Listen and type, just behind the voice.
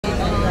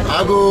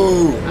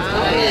Ago.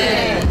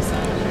 Amen.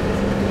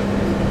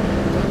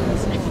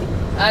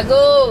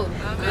 Ago.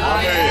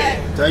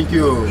 Amen. Thank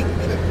you.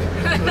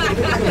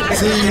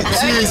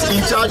 She is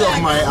in charge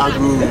of my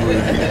Ago.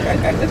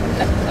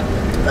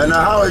 And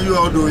how are you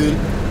all doing?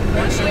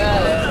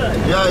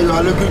 Yeah, you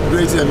are looking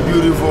great and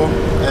beautiful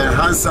and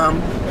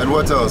handsome and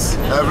what else?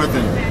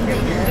 Everything.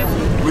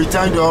 We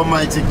thank the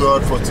Almighty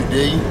God for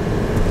today.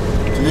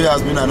 Today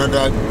has been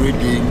another great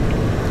day.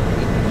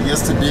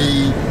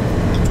 Yesterday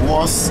it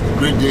was a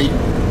great day,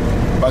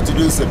 but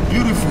today is a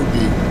beautiful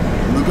day.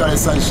 Look at the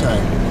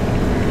sunshine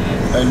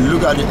and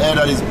look at the air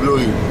that is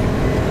blowing.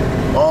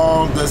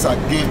 All this are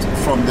gift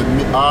from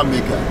our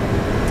Maker,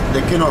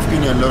 the King of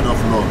Kings and Lord of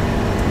Lords.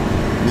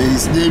 May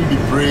His name be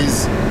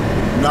praised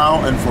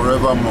now and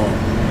forevermore.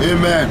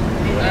 Amen.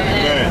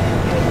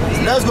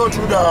 Amen. Let's go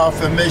through the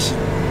affirmation.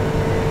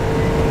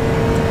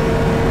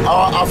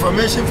 Our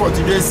affirmation for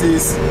today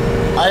says,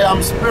 I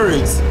am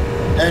spirit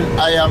and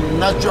I am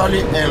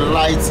naturally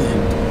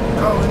enlightened.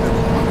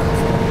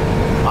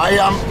 I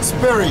am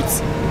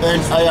spirit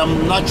and I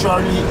am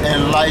naturally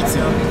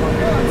enlightened.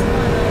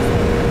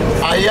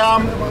 I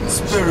am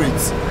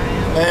spirit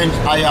and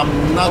I am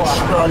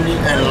naturally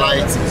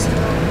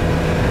enlightened.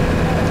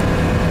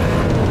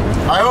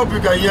 I hope you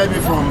can hear me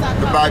from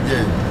the back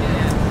there.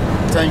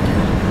 Thank you.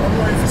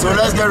 So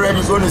let's get ready.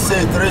 We're going to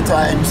say it 3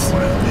 times.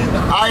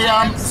 I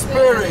am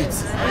spirit.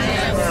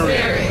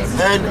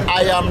 And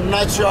I am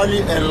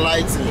naturally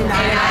enlightened.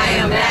 I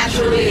am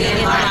naturally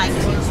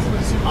enlightened.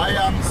 I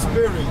am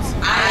spirit.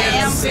 I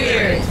am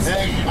spirit.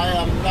 And I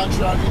am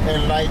naturally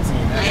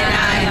enlightened. And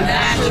I am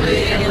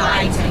naturally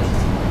enlightened.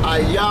 I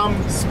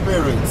am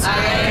spirit. I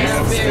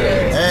am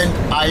spirit.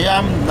 And I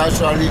am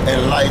naturally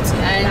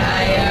enlightened. And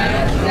I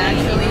am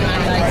naturally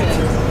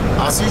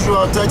enlightened. As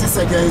usual, 30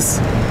 seconds.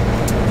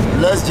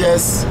 Let's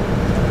just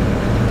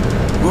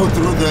go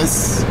through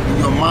this in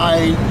your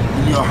mind,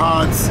 in your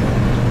heart.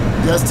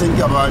 Just think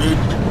about it.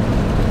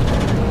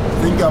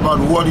 Think about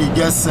what you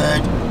just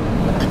said.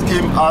 It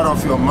came out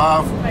of your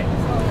mouth.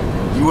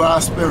 You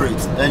are spirit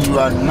and you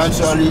are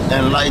naturally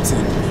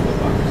enlightened.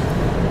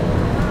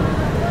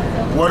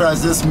 What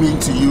does this mean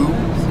to you?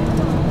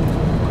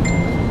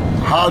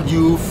 How do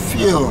you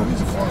feel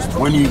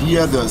when you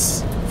hear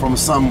this from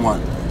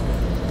someone?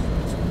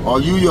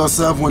 Or you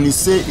yourself, when you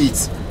say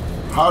it,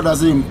 how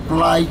does it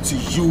imply to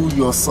you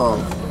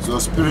yourself, your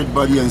spirit,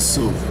 body, and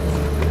soul?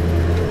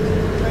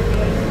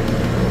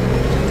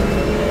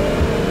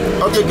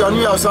 Okay, can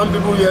we have some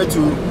people here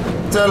to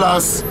tell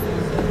us,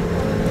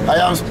 I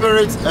am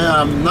spirit and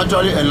I am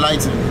naturally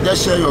enlightened?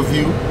 Just share your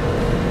view.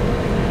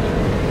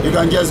 You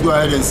can just go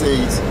ahead and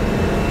say it.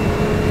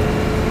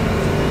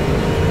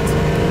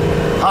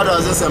 How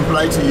does this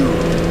apply to you?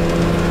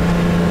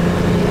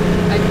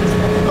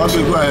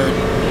 Okay, go ahead.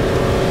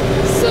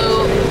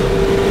 So,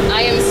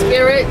 I am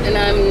spirit and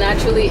I'm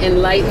naturally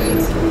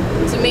enlightened.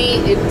 To me,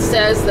 it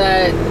says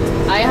that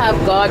I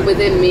have God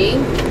within me.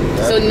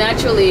 Yeah. So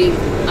naturally,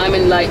 I'm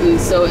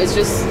enlightened. So it's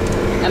just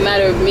a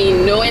matter of me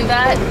knowing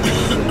that.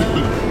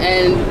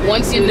 And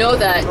once you know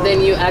that, then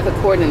you act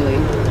accordingly.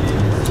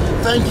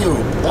 Thank you.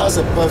 That's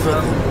a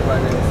perfect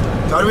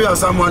thing. Can we have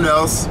someone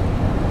else?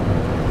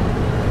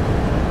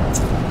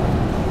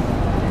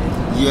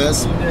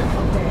 Yes.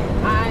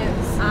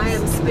 I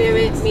am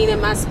spirit, meaning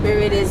my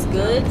spirit is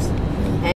good.